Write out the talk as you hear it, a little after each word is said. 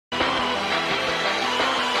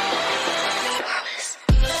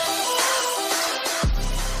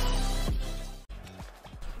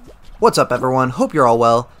What's up everyone, hope you're all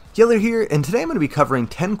well. Yeller here, and today I'm going to be covering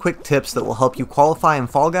 10 quick tips that will help you qualify in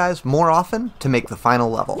Fall Guys more often to make the final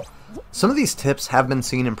level. Some of these tips have been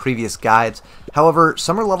seen in previous guides, however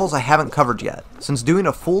some are levels I haven't covered yet, since doing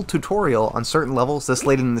a full tutorial on certain levels this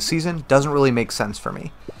late in the season doesn't really make sense for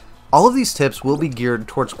me. All of these tips will be geared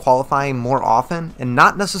towards qualifying more often and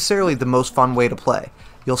not necessarily the most fun way to play.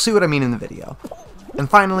 You'll see what I mean in the video. And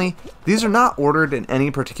finally, these are not ordered in any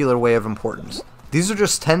particular way of importance. These are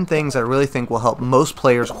just 10 things I really think will help most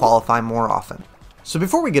players qualify more often. So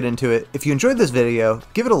before we get into it, if you enjoyed this video,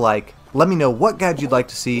 give it a like, let me know what guides you'd like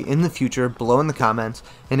to see in the future below in the comments,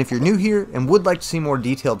 and if you're new here and would like to see more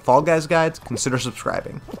detailed Fall Guys guides, consider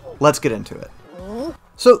subscribing. Let's get into it.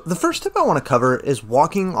 So the first tip I want to cover is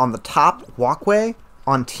walking on the top walkway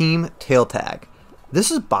on Team Tail Tag.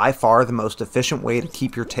 This is by far the most efficient way to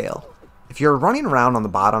keep your tail. If you're running around on the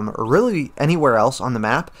bottom or really anywhere else on the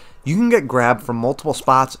map, you can get grabbed from multiple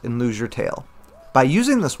spots and lose your tail. By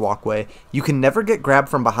using this walkway, you can never get grabbed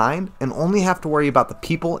from behind and only have to worry about the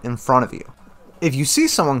people in front of you. If you see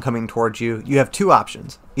someone coming towards you, you have two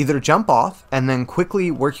options. Either jump off and then quickly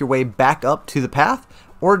work your way back up to the path,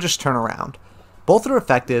 or just turn around. Both are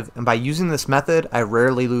effective, and by using this method, I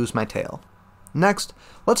rarely lose my tail. Next,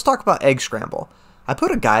 let's talk about Egg Scramble. I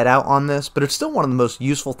put a guide out on this, but it's still one of the most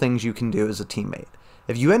useful things you can do as a teammate.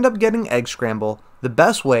 If you end up getting Egg Scramble, the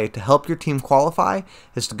best way to help your team qualify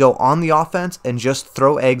is to go on the offense and just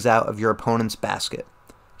throw eggs out of your opponent's basket.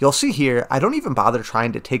 You'll see here, I don't even bother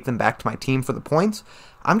trying to take them back to my team for the points.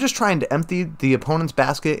 I'm just trying to empty the opponent's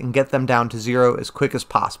basket and get them down to 0 as quick as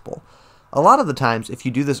possible. A lot of the times, if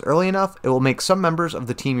you do this early enough, it will make some members of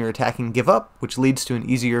the team you're attacking give up, which leads to an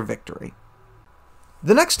easier victory.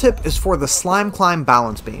 The next tip is for the Slime Climb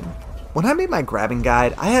Balance Beam. When I made my grabbing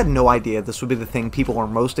guide, I had no idea this would be the thing people were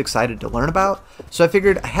most excited to learn about, so I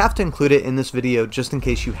figured I have to include it in this video just in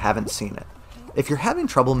case you haven't seen it. If you're having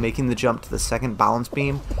trouble making the jump to the second balance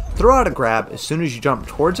beam, throw out a grab as soon as you jump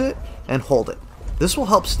towards it and hold it. This will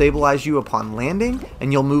help stabilize you upon landing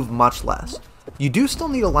and you'll move much less. You do still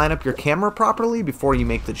need to line up your camera properly before you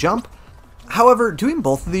make the jump. However, doing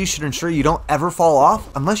both of these should ensure you don't ever fall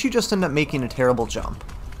off unless you just end up making a terrible jump.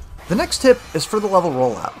 The next tip is for the level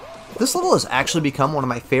rollout. This level has actually become one of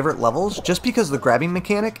my favorite levels just because the grabbing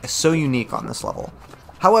mechanic is so unique on this level.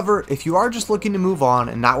 However, if you are just looking to move on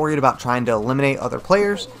and not worried about trying to eliminate other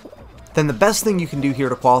players, then the best thing you can do here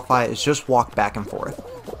to qualify is just walk back and forth.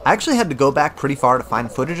 I actually had to go back pretty far to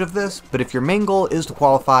find footage of this, but if your main goal is to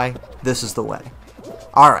qualify, this is the way.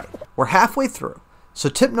 Alright, we're halfway through, so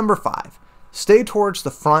tip number 5. Stay towards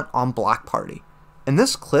the front on Block Party. In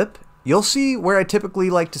this clip, you'll see where I typically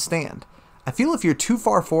like to stand. I feel if you're too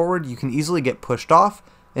far forward, you can easily get pushed off,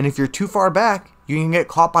 and if you're too far back, you can get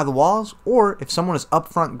caught by the walls, or if someone is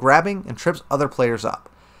up front grabbing and trips other players up.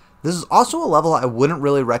 This is also a level I wouldn't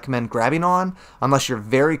really recommend grabbing on unless you're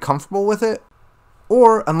very comfortable with it,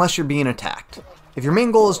 or unless you're being attacked. If your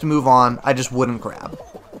main goal is to move on, I just wouldn't grab.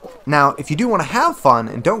 Now, if you do want to have fun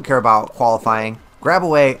and don't care about qualifying, grab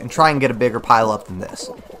away and try and get a bigger pile up than this.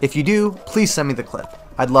 If you do, please send me the clip.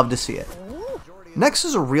 I'd love to see it. Next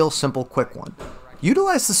is a real simple quick one.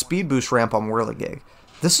 Utilize the speed boost ramp on Whirligig.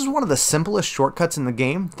 This is one of the simplest shortcuts in the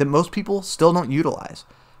game that most people still don't utilize.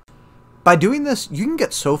 By doing this, you can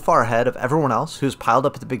get so far ahead of everyone else who's piled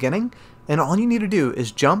up at the beginning, and all you need to do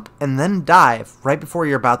is jump and then dive right before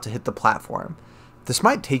you're about to hit the platform. This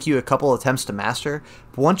might take you a couple attempts to master,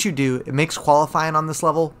 but once you do, it makes qualifying on this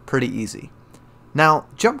level pretty easy. Now,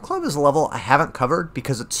 Jump Club is a level I haven't covered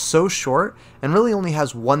because it's so short and really only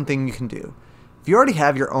has one thing you can do. If you already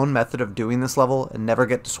have your own method of doing this level and never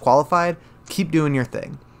get disqualified, keep doing your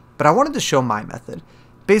thing. But I wanted to show my method.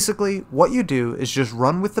 Basically, what you do is just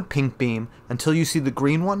run with the pink beam until you see the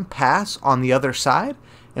green one pass on the other side,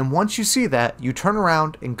 and once you see that, you turn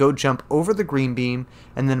around and go jump over the green beam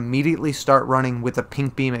and then immediately start running with the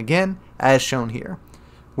pink beam again, as shown here.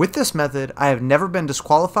 With this method, I have never been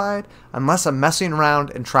disqualified unless I'm messing around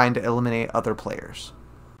and trying to eliminate other players.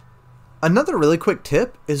 Another really quick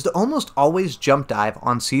tip is to almost always jump dive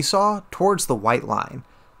on Seesaw towards the white line.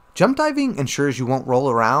 Jump diving ensures you won't roll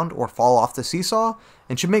around or fall off the seesaw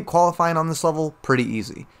and should make qualifying on this level pretty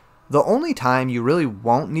easy. The only time you really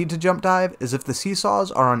won't need to jump dive is if the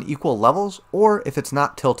seesaws are on equal levels or if it's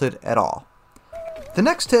not tilted at all. The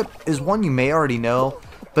next tip is one you may already know,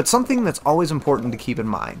 but something that's always important to keep in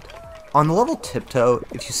mind. On the level Tiptoe,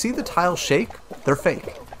 if you see the tiles shake, they're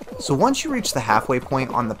fake. So once you reach the halfway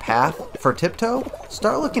point on the path for Tiptoe,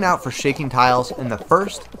 start looking out for shaking tiles in the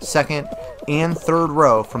first, second, and third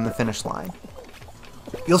row from the finish line.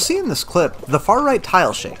 You'll see in this clip the far right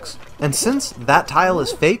tile shakes, and since that tile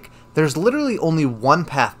is fake, There's literally only one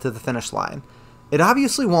path to the finish line. It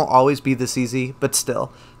obviously won't always be this easy, but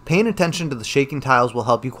still, paying attention to the shaking tiles will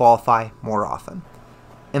help you qualify more often.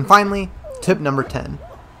 And finally, tip number 10,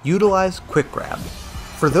 utilize quick grab.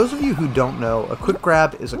 For those of you who don't know, a quick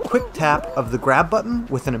grab is a quick tap of the grab button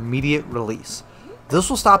with an immediate release. This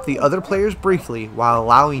will stop the other players briefly while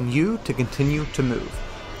allowing you to continue to move.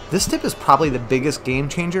 This tip is probably the biggest game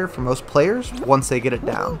changer for most players once they get it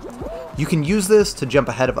down. You can use this to jump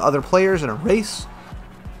ahead of other players in a race,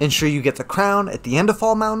 ensure you get the crown at the end of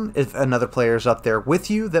Fall Mountain if another player is up there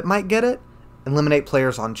with you that might get it, eliminate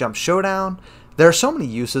players on Jump Showdown. There are so many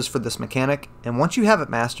uses for this mechanic, and once you have it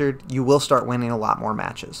mastered, you will start winning a lot more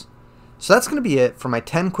matches. So that's going to be it for my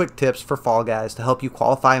 10 quick tips for Fall Guys to help you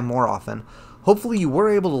qualify more often. Hopefully you were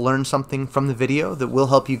able to learn something from the video that will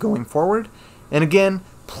help you going forward. And again,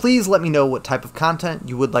 please let me know what type of content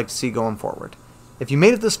you would like to see going forward. If you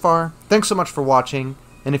made it this far, thanks so much for watching,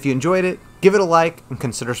 and if you enjoyed it, give it a like and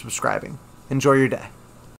consider subscribing. Enjoy your day.